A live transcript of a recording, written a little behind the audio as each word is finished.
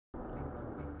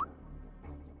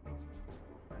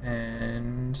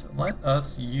And let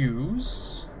us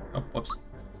use... Oh, whoops.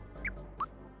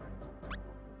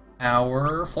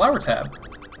 Our flower tab.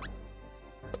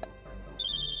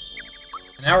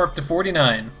 Now we're up to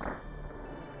 49.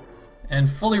 And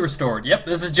fully restored. Yep,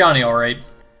 this is Johnny, alright.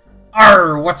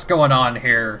 Arr, what's going on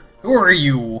here? Who are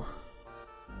you?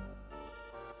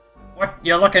 What,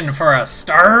 you looking for a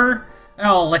star?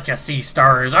 I'll let you see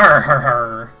stars. Arr, har,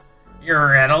 har.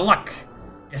 You're out of luck.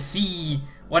 You see,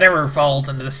 whatever falls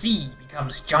into the sea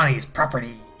becomes Johnny's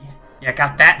property. You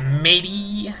got that,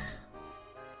 matey?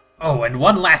 Oh, and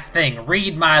one last thing.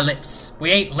 Read my lips.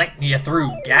 We ain't letting you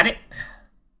through, got it?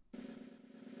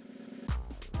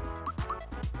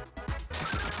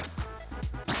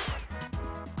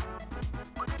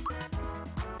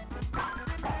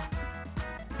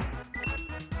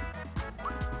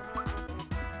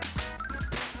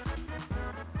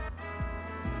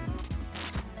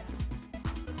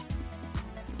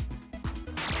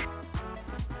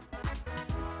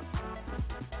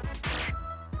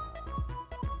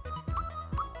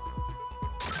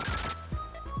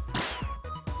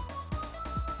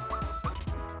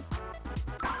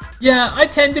 Yeah, I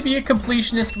tend to be a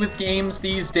completionist with games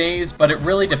these days, but it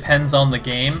really depends on the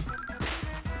game.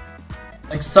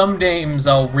 Like, some games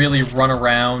I'll really run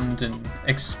around and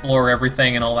explore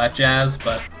everything and all that jazz,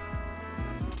 but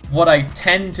what I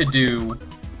tend to do,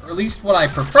 or at least what I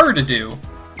prefer to do,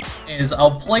 is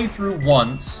I'll play through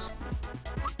once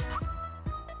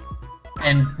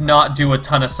and not do a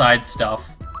ton of side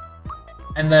stuff.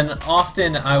 And then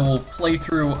often I will play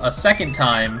through a second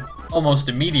time, almost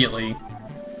immediately,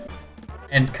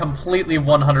 and completely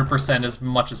 100% as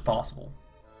much as possible.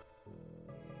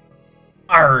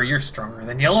 Arr, you're stronger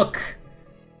than you look.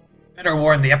 Better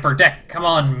warn the upper deck. Come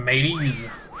on, mateys.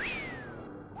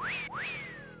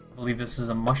 I believe this is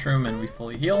a mushroom and we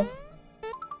fully heal.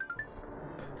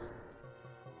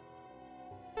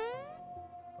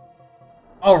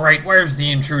 Alright, where's the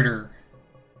intruder?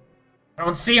 I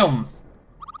don't see him.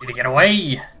 Did he get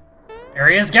away? There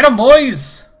he is, get him,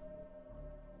 boys!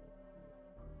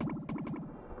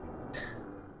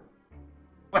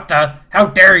 What the? How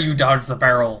dare you dodge the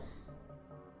barrel?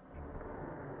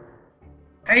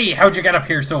 Hey, how'd you get up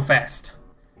here so fast?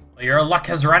 Well, your luck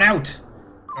has run out.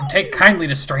 Don't take kindly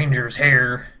to strangers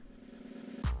here.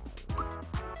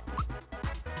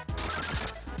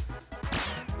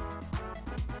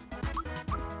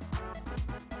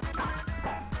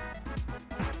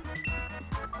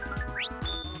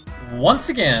 Once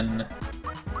again.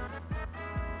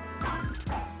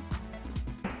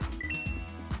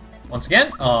 Once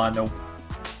again? Aw, no.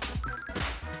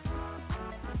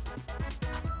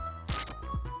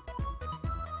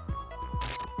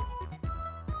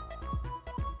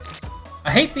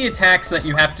 I hate the attacks that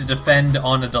you have to defend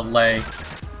on a delay.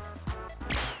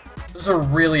 Those are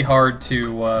really hard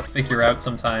to figure out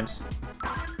sometimes.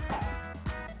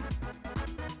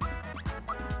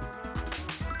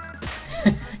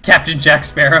 Captain Jack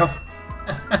Sparrow.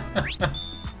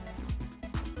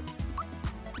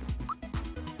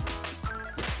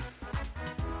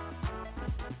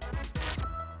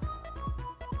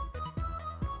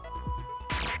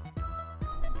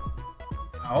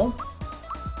 Ow.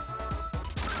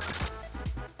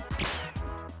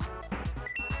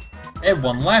 And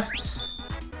one left.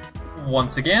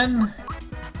 Once again.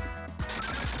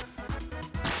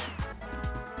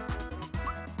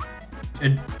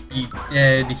 Should be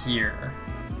dead here.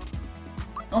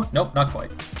 Oh, nope, not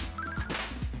quite.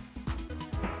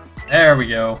 There we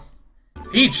go.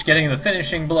 Peach getting the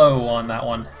finishing blow on that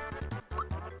one.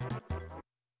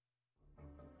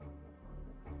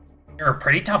 You're a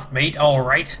pretty tough mate,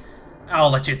 alright.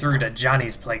 I'll let you through to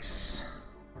Johnny's place.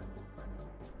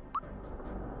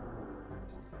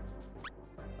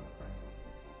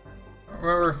 I don't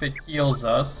remember if it heals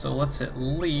us, so let's at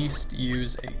least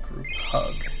use a group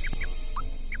hug.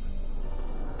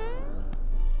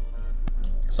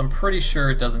 So I'm pretty sure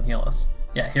it doesn't heal us.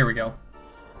 Yeah, here we go.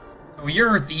 So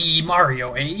you're the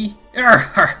Mario, eh?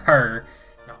 Arr,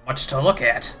 not much to look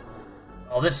at.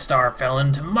 Well, this star fell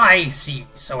into my sea,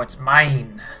 so it's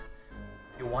mine.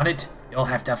 If you want it, you'll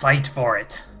have to fight for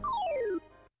it.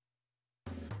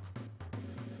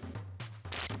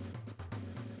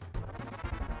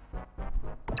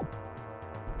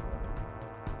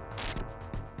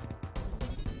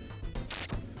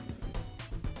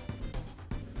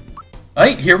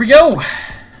 Alright, here we go!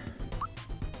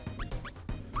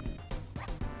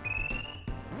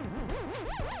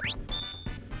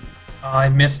 Oh, I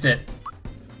missed it.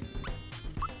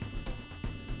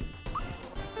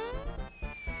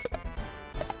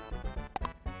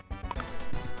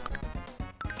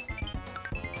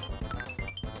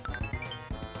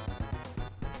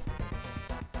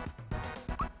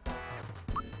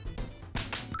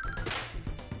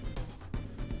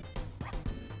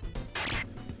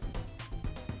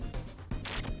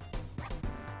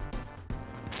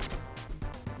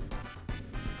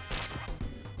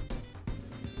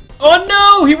 Oh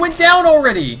no! He went down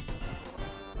already!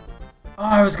 Oh,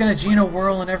 I was gonna Geno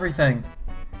Whirl and everything.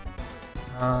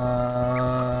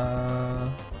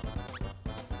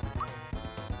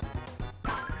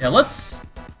 Yeah, let's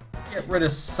get rid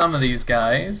of some of these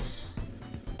guys.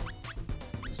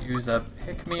 Let's use a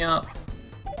pick-me-up.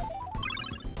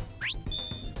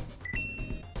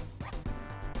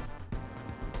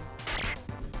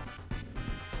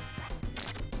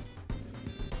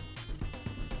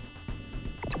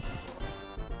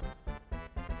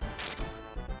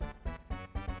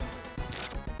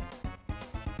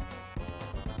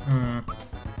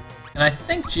 And I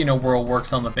think Geno Whirl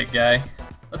works on the big guy.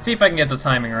 Let's see if I can get the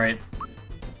timing right.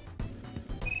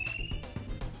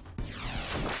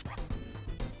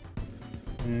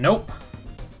 Nope.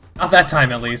 Not that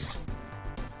time, at least.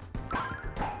 Oh,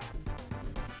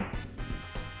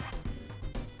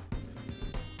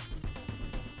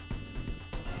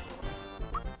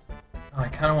 I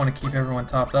kind of want to keep everyone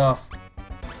topped off.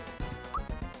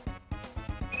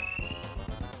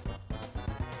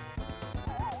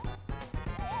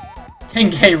 King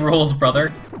K rules,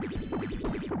 brother.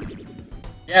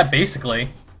 Yeah, basically.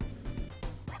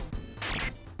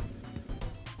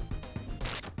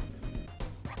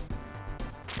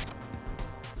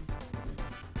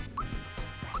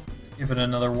 Let's give it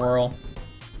another whirl.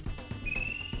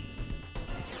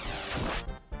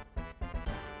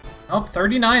 Oh,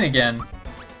 39 again.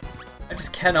 I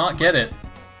just cannot get it.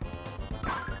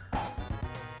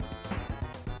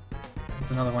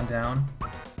 That's another one down.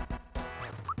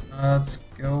 Let's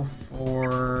go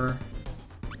for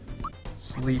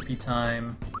Sleepy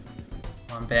Time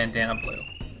on Bandana Blue.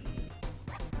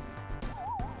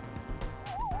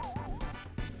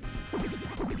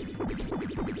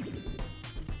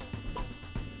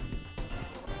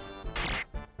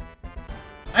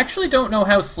 I actually don't know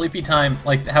how Sleepy Time,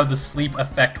 like how the sleep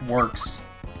effect works.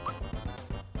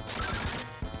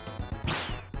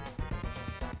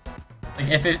 Like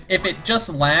if it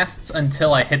just lasts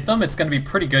until I hit them, it's gonna be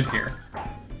pretty good here.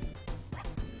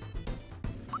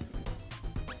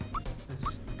 This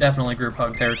is definitely group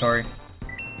hug territory.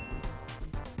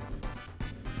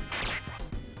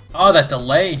 Oh, that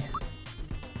delay.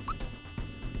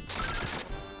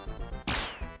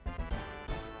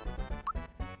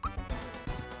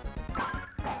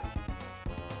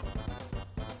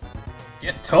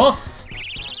 Get tough.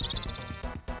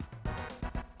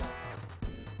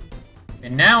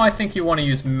 And now I think you want to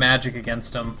use magic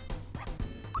against him.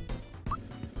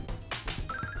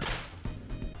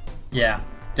 Yeah,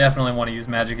 definitely want to use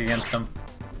magic against him.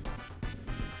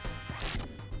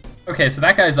 Okay, so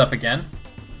that guy's up again.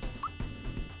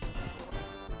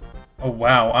 Oh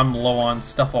wow, I'm low on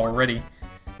stuff already.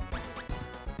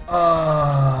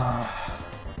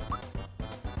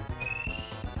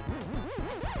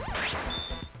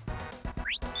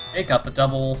 They got the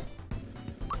double.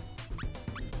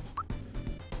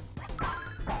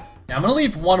 Yeah, I'm gonna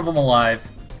leave one of them alive,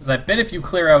 because I bet if you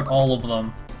clear out all of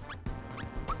them...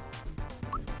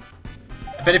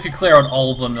 I bet if you clear out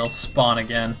all of them, they'll spawn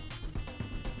again.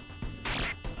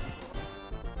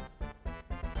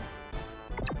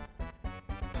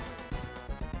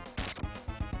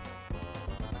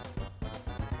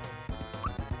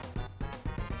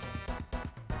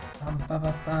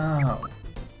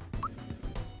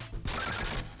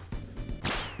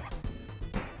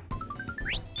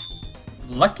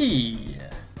 Lucky!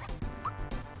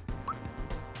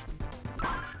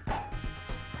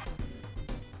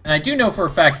 And I do know for a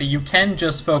fact that you can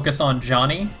just focus on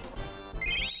Johnny,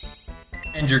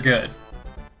 and you're good.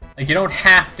 Like, you don't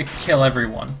have to kill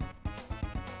everyone.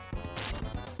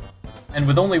 And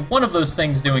with only one of those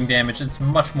things doing damage, it's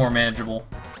much more manageable.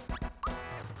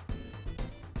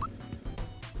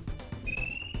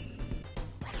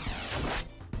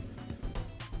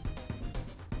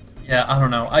 Yeah, I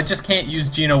don't know. I just can't use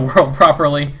Geno Whirl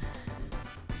properly.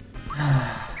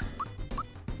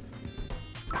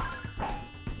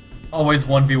 Always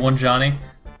 1v1 Johnny.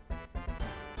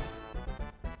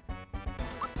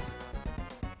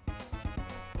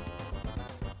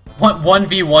 One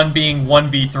 1v1 being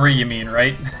 1v3, you mean,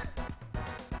 right?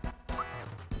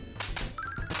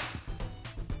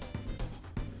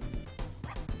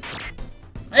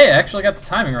 Hey, I actually got the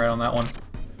timing right on that one.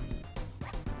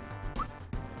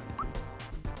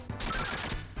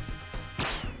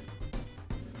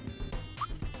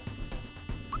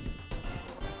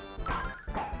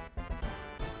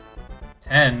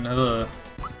 Ugh.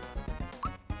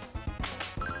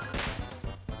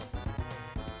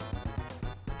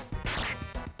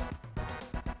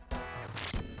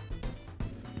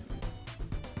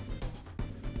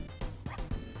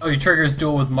 Oh, he triggers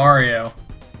duel with Mario.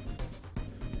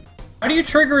 do you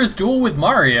trigger his duel with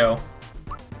Mario?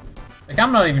 Like,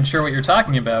 I'm not even sure what you're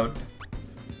talking about.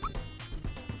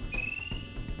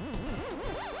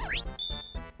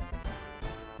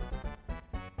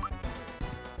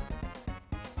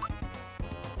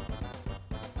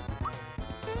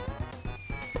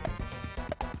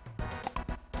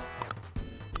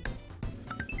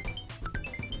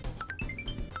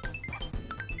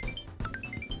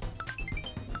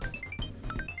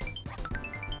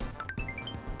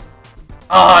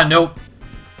 Ah, nope.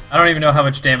 I don't even know how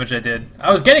much damage I did.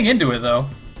 I was getting into it, though.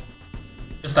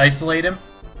 Just isolate him.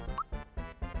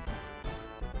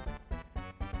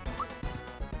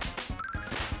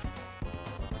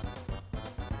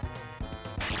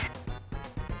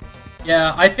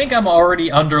 Yeah, I think I'm already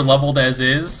under-leveled as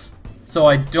is, so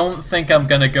I don't think I'm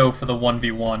gonna go for the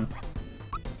 1v1.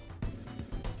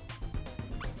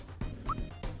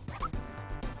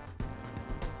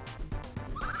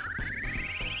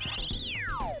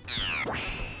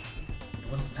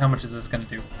 How much is this gonna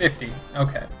do? 50.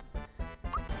 Okay.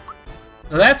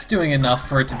 So that's doing enough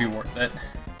for it to be worth it.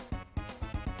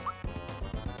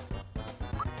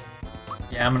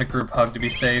 Yeah, I'm gonna group hug to be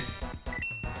safe.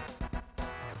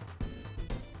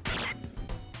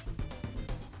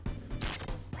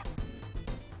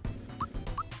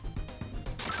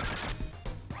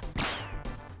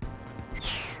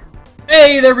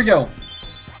 Hey, there we go!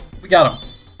 We got him.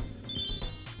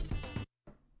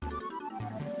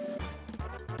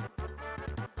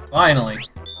 Finally.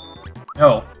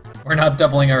 No, we're not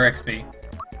doubling our XP.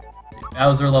 Let's see,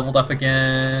 Bowser leveled up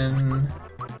again.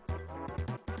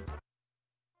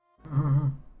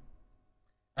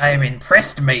 I'm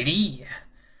impressed, matey.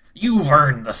 You've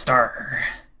earned the star.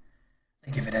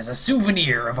 Think of it as a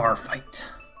souvenir of our fight.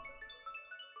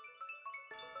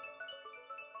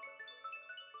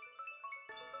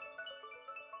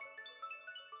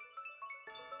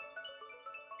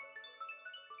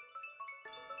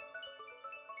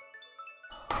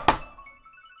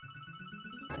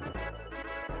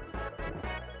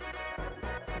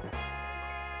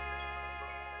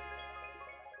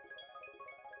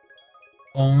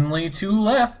 Only 2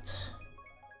 left.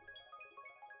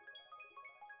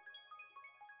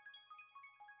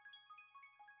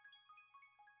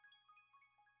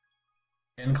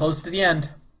 Getting close to the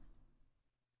end.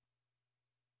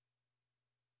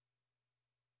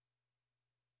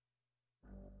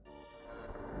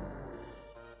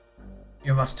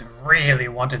 You must have really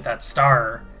wanted that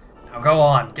star. Now go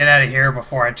on, get out of here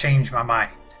before I change my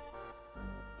mind.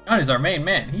 Johnny's our main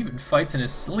man. He even fights in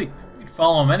his sleep. You'd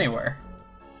follow him anywhere.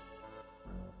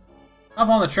 Hop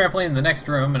on the trampoline in the next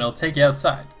room and it'll take you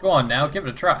outside. Go on now, give it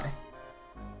a try.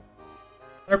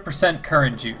 100%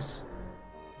 currant juice.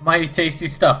 Mighty tasty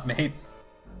stuff, mate.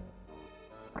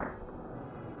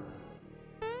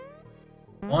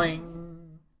 Boing.